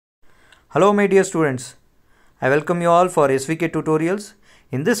Hello my dear students, I welcome you all for SVK tutorials.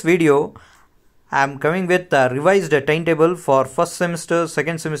 In this video, I am coming with a revised timetable for first semester,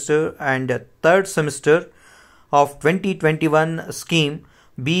 second semester and third semester of 2021 scheme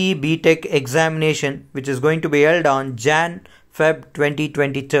BE BTech examination, which is going to be held on Jan-Feb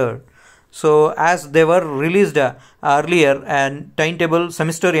 2023. So as they were released earlier and timetable,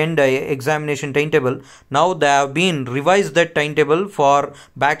 semester end examination timetable, now they have been revised that timetable for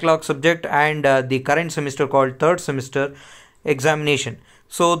backlog subject and the current semester called third semester examination.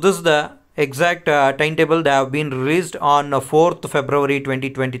 So this is the exact timetable. They have been released on 4th February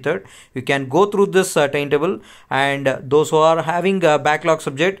 2023. You can go through this timetable, and those who are having a backlog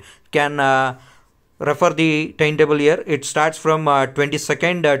subject can refer the timetable here. It starts from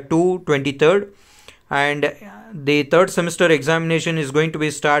 22nd to 23rd, and the third semester examination is going to be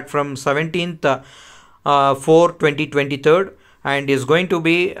start from 17th 4/2023 and is going to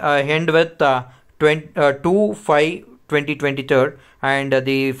be end with 2/5/2023, and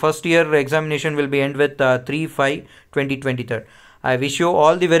the first year examination will be end with 3/5/2023. I wish you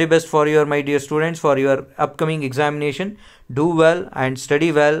all the very best for your, my dear students, for your upcoming examination. Do well and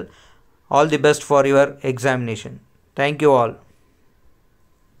study well. All the best for your examination. Thank you all.